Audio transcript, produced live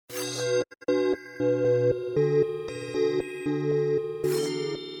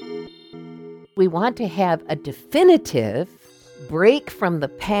we want to have a definitive break from the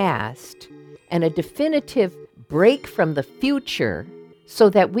past and a definitive break from the future so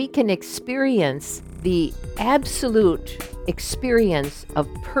that we can experience the absolute experience of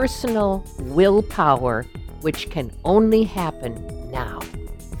personal willpower, which can only happen now.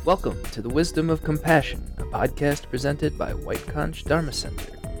 Welcome to The Wisdom of Compassion, a podcast presented by White Conch Dharma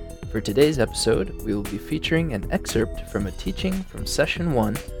Center. For today's episode, we will be featuring an excerpt from a teaching from Session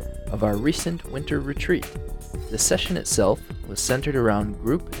 1 of our recent winter retreat. The session itself was centered around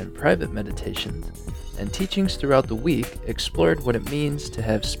group and private meditations, and teachings throughout the week explored what it means to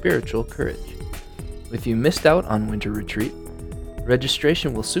have spiritual courage. If you missed out on winter retreat,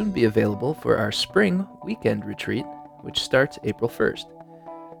 registration will soon be available for our spring weekend retreat, which starts April 1st.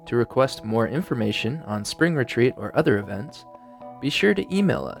 To request more information on spring retreat or other events, be sure to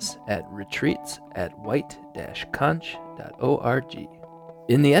email us at retreats@white-conch.org.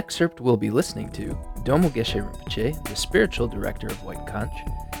 In the excerpt we'll be listening to, Domo Geshe Rinpoche, the spiritual director of White Conch,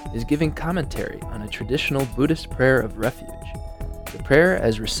 is giving commentary on a traditional Buddhist prayer of refuge. The prayer,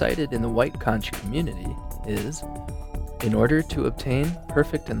 as recited in the White Conch community, is, "In order to obtain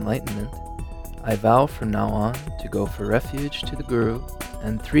perfect enlightenment, I vow from now on to go for refuge to the Guru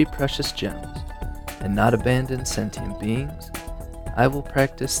and 3 precious gems, and not abandon sentient beings. I will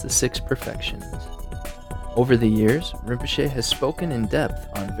practice the 6 perfections." Over the years, Rinpoche has spoken in depth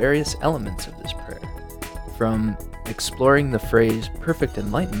on various elements of this prayer, from exploring the phrase perfect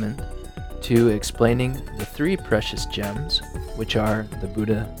enlightenment to explaining the 3 precious gems, which are the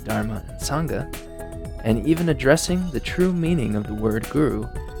Buddha, Dharma, and Sangha, and even addressing the true meaning of the word Guru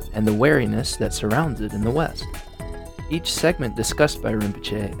and the wariness that surrounds it in the West. Each segment discussed by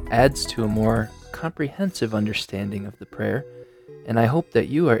Rinpoche adds to a more comprehensive understanding of the prayer, and I hope that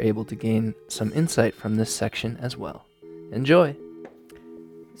you are able to gain some insight from this section as well. Enjoy!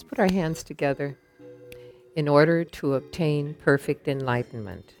 Let's put our hands together. In order to obtain perfect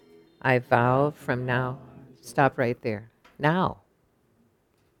enlightenment, I vow from now, stop right there, now.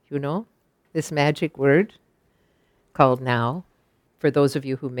 You know, this magic word called now, for those of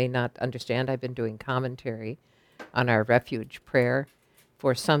you who may not understand, I've been doing commentary on our refuge prayer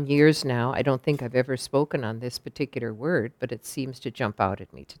for some years now. I don't think I've ever spoken on this particular word, but it seems to jump out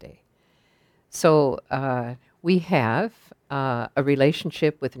at me today. So we have a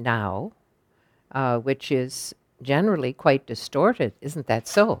relationship with now, which is generally quite distorted. Isn't that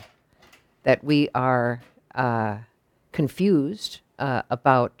so? That we are confused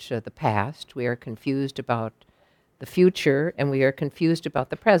about the past, we are confused about the future, and we are confused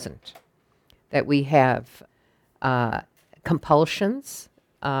about the present. That we have compulsions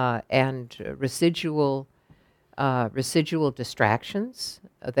and residual distractions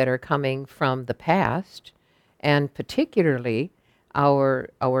that are coming from the past, and particularly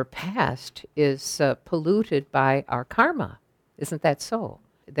our past is polluted by our karma. Isn't that so?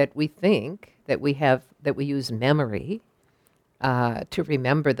 That we think that we use memory to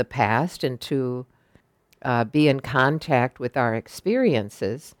remember the past and to be in contact with our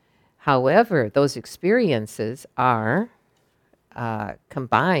experiences. However, those experiences are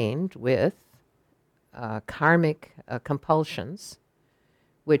combined with karmic compulsions,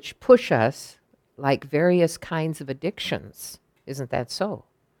 which push us like various kinds of addictions. Isn't that so?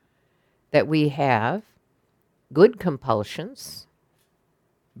 That we have good compulsions,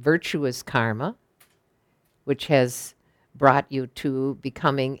 virtuous karma, which has brought you to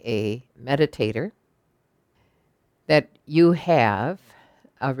becoming a meditator, that you have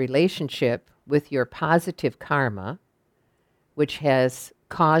a relationship with your positive karma, which has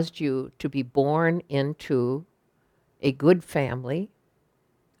caused you to be born into a good family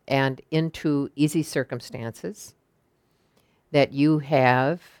and into easy circumstances, that you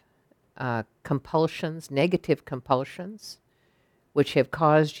have compulsions, negative compulsions, which have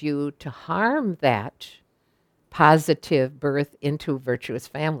caused you to harm that positive birth into virtuous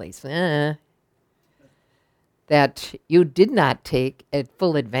families. That you did not take a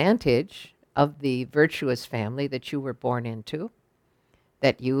full advantage of the virtuous family that you were born into,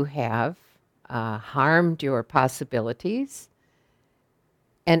 that you have harmed your possibilities.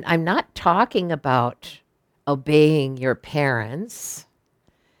 And I'm not talking about obeying your parents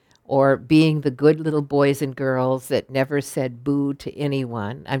or being the good little boys and girls that never said boo to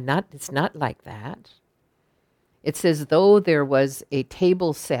anyone. It's not like that. It's as though there was a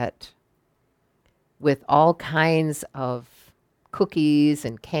table set with all kinds of cookies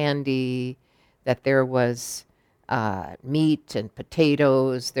and candy, that there was meat and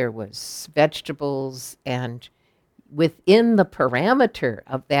potatoes, there was vegetables, and within the parameter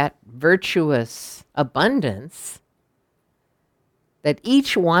of that virtuous abundance, that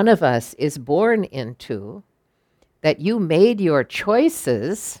each one of us is born into, that you made your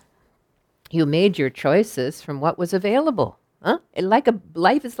choices. You made your choices from what was available. Huh?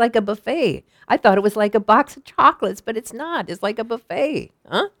 Life is like a buffet. I thought it was like a box of chocolates, but it's not. It's like a buffet.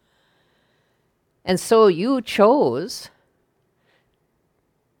 Huh? And so you chose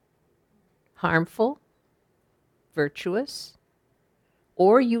harmful, virtuous,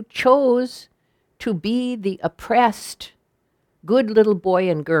 or you chose to be the oppressed, good little boy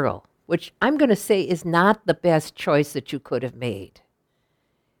and girl, which I'm going to say is not the best choice that you could have made.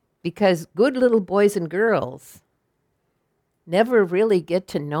 Because good little boys and girls never really get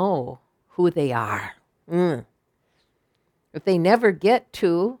to know who they are. If they never get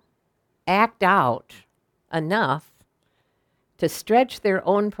to act out enough to stretch their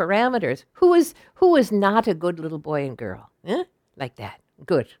own parameters, who is not a good little boy and girl? Like that.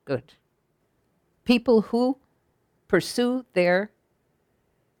 Good. People who pursue their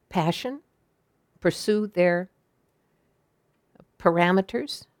passion, pursue their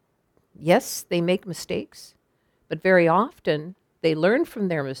parameters. Yes, they make mistakes, but very often they learn from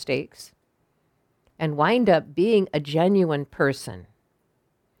their mistakes and wind up being a genuine person.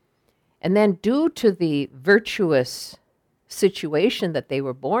 And then due to the virtuous situation that they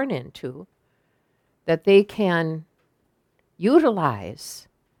were born into, that they can utilize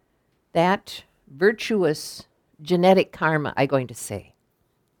that virtuous genetic karma, I'm going to say.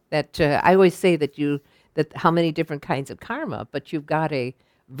 That I always say that how many different kinds of karma, but you've got a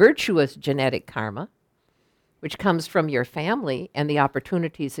virtuous genetic karma, which comes from your family and the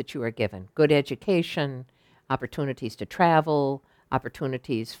opportunities that you are given. Good education, opportunities to travel,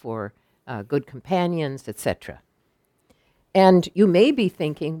 opportunities for good companions, etc. And you may be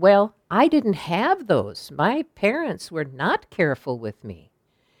thinking, well, I didn't have those. My parents were not careful with me.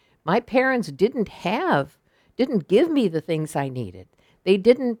 My parents didn't give me the things I needed. They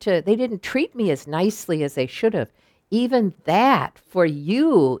didn't treat me as nicely as they should have. Even that, for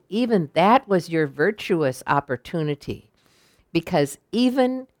you, even that was your virtuous opportunity. Because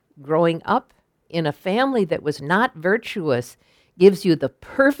even growing up in a family that was not virtuous gives you the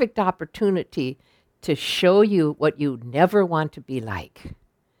perfect opportunity to show you what you never want to be like.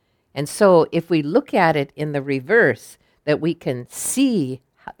 And so if we look at it in the reverse, that we can see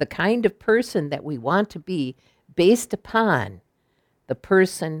the kind of person that we want to be based upon the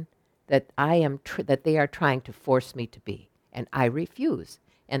person that that they are trying to force me to be, and I refuse.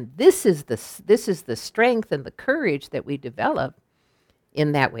 And this is the strength and the courage that we develop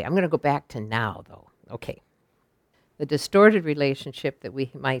in that way. I'm going to go back to now, though. Okay, the distorted relationship that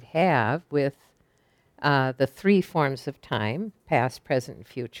we might have with the three forms of time, past, present, and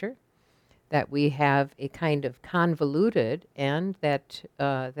future. That we have a kind of convoluted, and that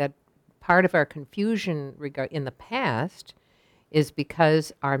part of our confusion in the past is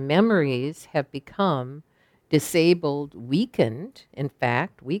because our memories have become disabled, weakened,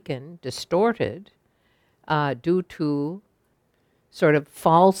 distorted, due to sort of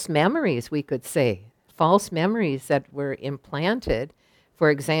false memories, we could say. False memories that were implanted. For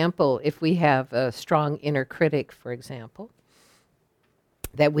example, if we have a strong inner critic, for example,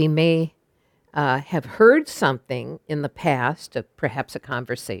 that we may have heard something in the past, perhaps a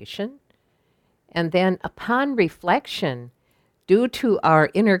conversation, and then upon reflection, due to our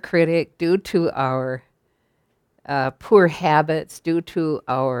inner critic, due to our poor habits, due to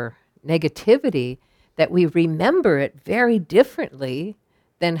our negativity, that we remember it very differently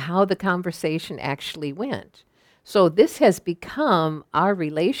than how the conversation actually went. So this has become our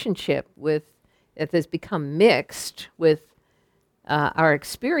relationship it has become mixed with our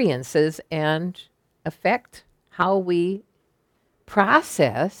experiences and affect how we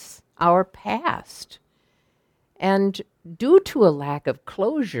process our past. And due to a lack of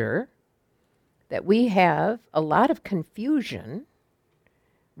closure, that we have a lot of confusion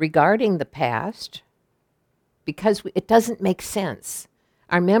regarding the past because it doesn't make sense.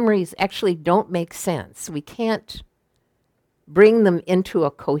 Our memories actually don't make sense. We can't bring them into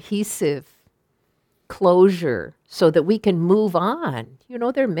a cohesive closure so that we can move on. You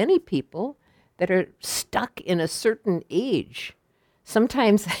know, there are many people that are stuck in a certain age.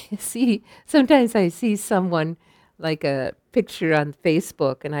 Sometimes I see someone, like a picture on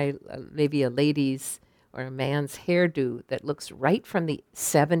Facebook, and maybe a lady's or a man's hairdo that looks right from the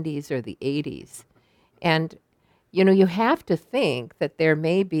 70s or the 80s. And, you know, you have to think that there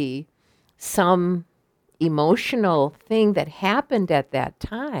may be some emotional thing that happened at that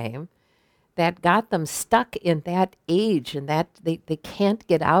time that got them stuck in that age, and that they can't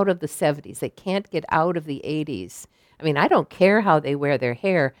get out of the 70s. They can't get out of the 80s. I mean, I don't care how they wear their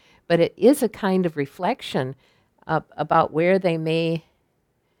hair, but it is a kind of reflection about where their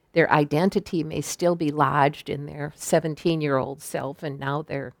identity may still be lodged in their 17-year-old self, and now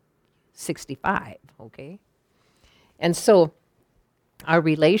they're 65, okay? And so our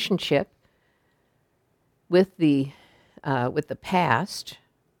relationship with the past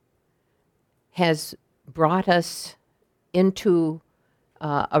has brought us into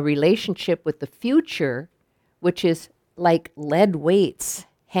a relationship with the future, which is like lead weights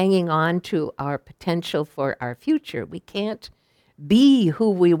hanging on to our potential for our future. We can't be who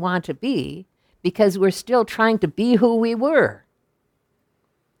we want to be because we're still trying to be who we were.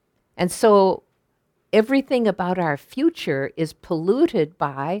 And so everything about our future is polluted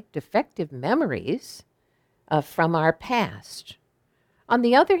by defective memories from our past. On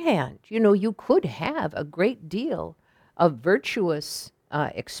the other hand, you could have a great deal of virtuous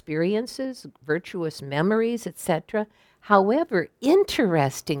experiences, virtuous memories, etc. However,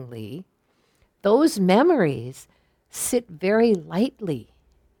 interestingly, those memories sit very lightly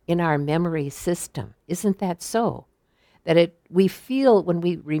in our memory system. Isn't that so? That we feel when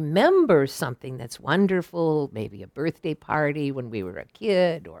we remember something that's wonderful, maybe a birthday party when we were a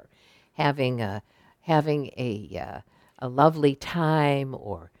kid, or having a lovely time,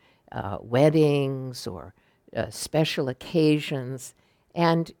 or weddings, or special occasions,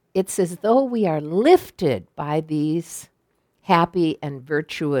 and it's as though we are lifted by these happy and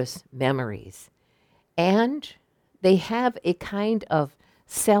virtuous memories. And they have a kind of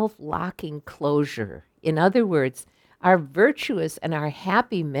self-locking closure. In other words, our virtuous and our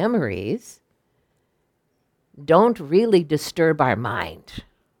happy memories don't really disturb our mind.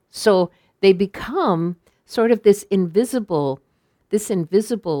 So they become sort of this invisible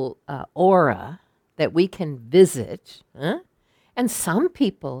aura that we can visit. And some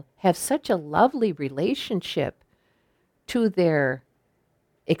people have such a lovely relationship to their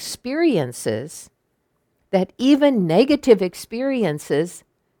experiences that even negative experiences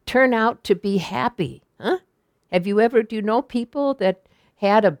turn out to be happy. Do you know people that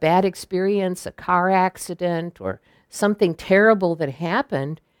had a bad experience, a car accident, or something terrible that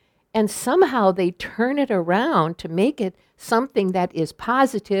happened, and somehow they turn it around to make it something that is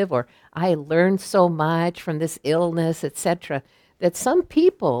positive, or I learned so much from this illness, etc., that some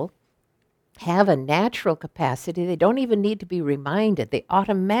people have a natural capacity. They don't even need to be reminded. They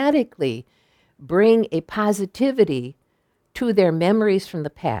automatically bring a positivity to their memories from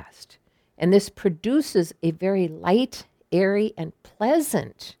the past. And this produces a very light, airy, and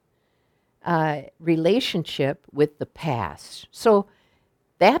pleasant relationship with the past. So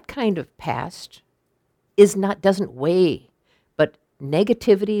that kind of past doesn't weigh, but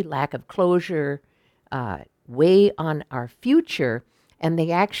negativity, lack of closure, weigh on our future, and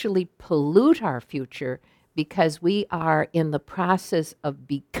they actually pollute our future because we are in the process of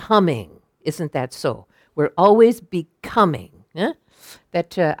becoming. Isn't that so? We're always becoming.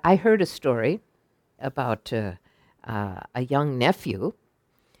 I heard a story about a young nephew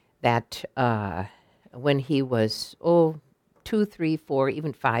that when he was, 2, 3, 4,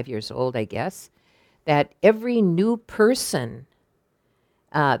 even 5 years old, I guess, that every new person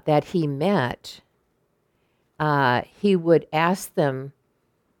that he met, he would ask them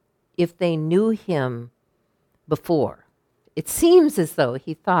if they knew him before. It seems as though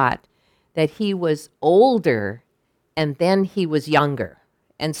he thought that he was older and then he was younger.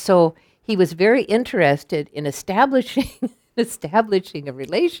 And so he was very interested in establishing a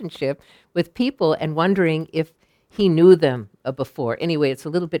relationship with people and wondering if he knew them before. Anyway, it's a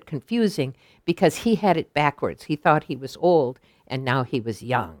little bit confusing because he had it backwards. He thought he was old and now he was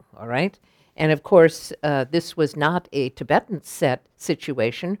young, all right? And of course, this was not a Tibetan set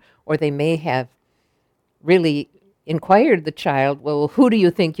situation, or they may have really inquired the child, well, who do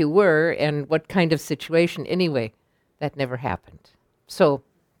you think you were and what kind of situation? Anyway, that never happened. So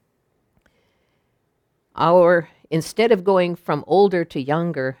instead of going from older to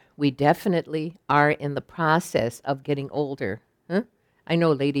younger, we definitely are in the process of getting older. I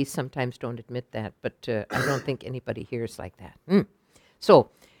know ladies sometimes don't admit that, but I don't think anybody here is like that.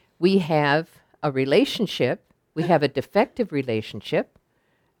 So we have a relationship, we have a defective relationship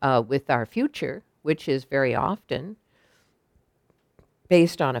with our future, which is very often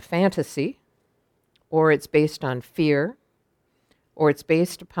based on a fantasy, or it's based on fear, or it's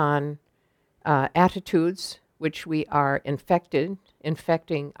based upon attitudes which we are infecting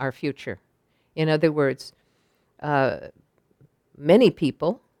our future. In other words, many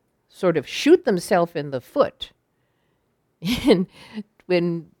people sort of shoot themselves in the foot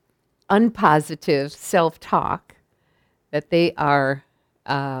when unpositive self-talk, that they are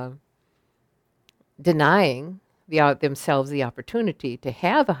denying themselves the opportunity to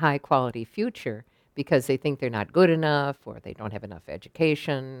have a high-quality future because they think they're not good enough, or they don't have enough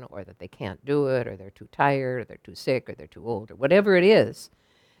education, or that they can't do it, or they're too tired, or they're too sick, or they're too old, or whatever it is,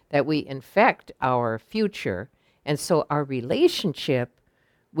 that we infect our future. And so our relationship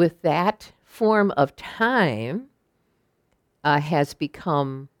with that form of time has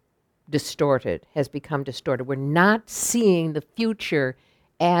become distorted. We're not seeing the future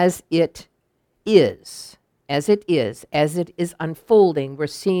as it is, as it is unfolding. We're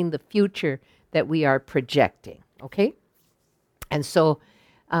seeing the future that we are projecting, okay? And so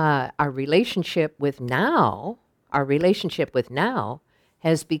our relationship with now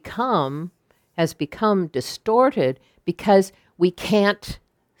has become distorted because we can't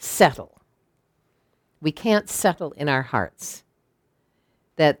settle. We can't settle in our hearts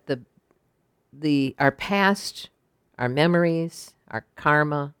that our past, our memories, our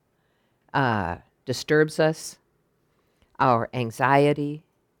karma disturbs us. Our anxiety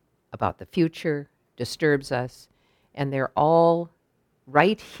about the future disturbs us. And they're all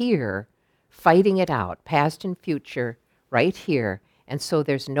right here fighting it out, past and future, right here. And so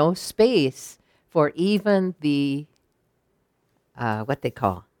there's no space for even the, what they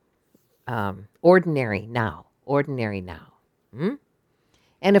call, ordinary now. Hmm?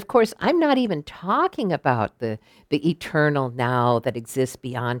 And of course, I'm not even talking about the eternal now that exists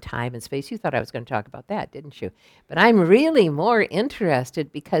beyond time and space. You thought I was going to talk about that, didn't you? But I'm really more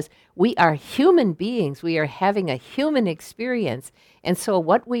interested because we are human beings. We are having a human experience. And so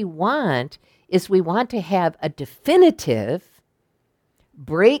what we want is we want to have a definitive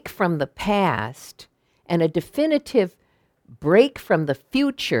break from the past and a definitive break from the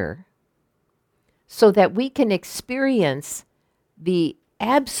future so that we can experience the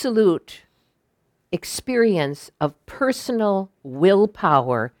absolute experience of personal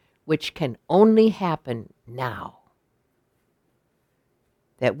willpower, which can only happen now.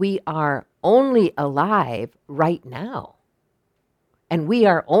 That we are only alive right now. And we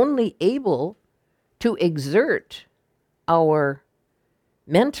are only able to exert our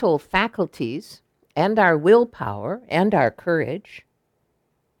mental faculties and our willpower and our courage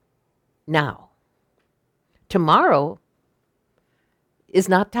now. Tomorrow is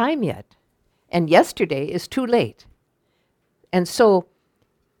not time yet, and yesterday is too late. And so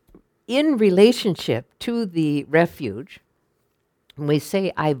in relationship to the refuge, when we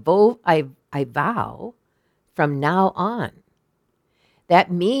say, I vow from now on,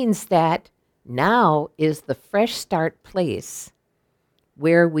 that means that now is the fresh start place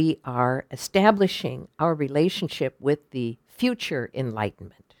where we are establishing our relationship with the future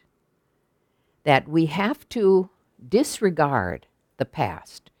enlightenment. That we have to disregard the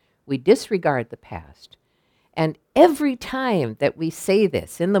past. We disregard the past. And every time that we say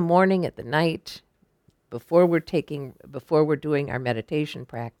this, in the morning, at the night, before we're doing our meditation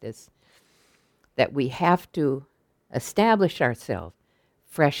practice, that we have to establish ourselves,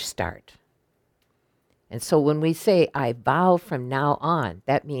 fresh start. And so when we say, I vow from now on,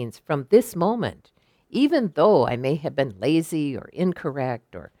 that means from this moment, even though I may have been lazy or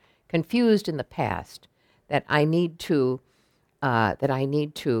incorrect or confused in the past, that I need to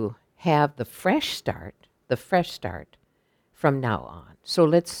have the fresh start from now on. So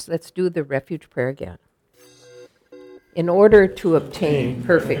let's do the refuge prayer again. In order to obtain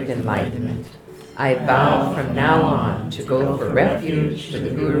perfect enlightenment, I vow from now on to go for refuge to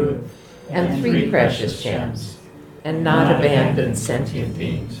the Guru and 3 precious gems, and not abandon sentient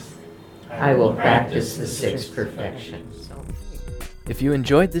beings. I will practice the 6 perfections. If you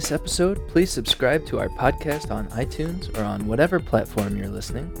enjoyed this episode, please subscribe to our podcast on iTunes or on whatever platform you're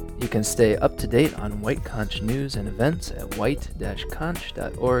listening. You can stay up to date on White Conch news and events at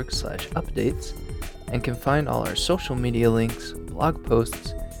white-conch.org/updates, and can find all our social media links, blog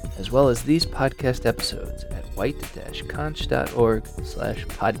posts, as well as these podcast episodes at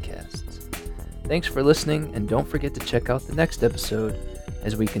white-conch.org/podcasts. Thanks for listening, and don't forget to check out the next episode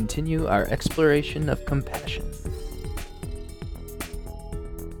as we continue our exploration of compassion.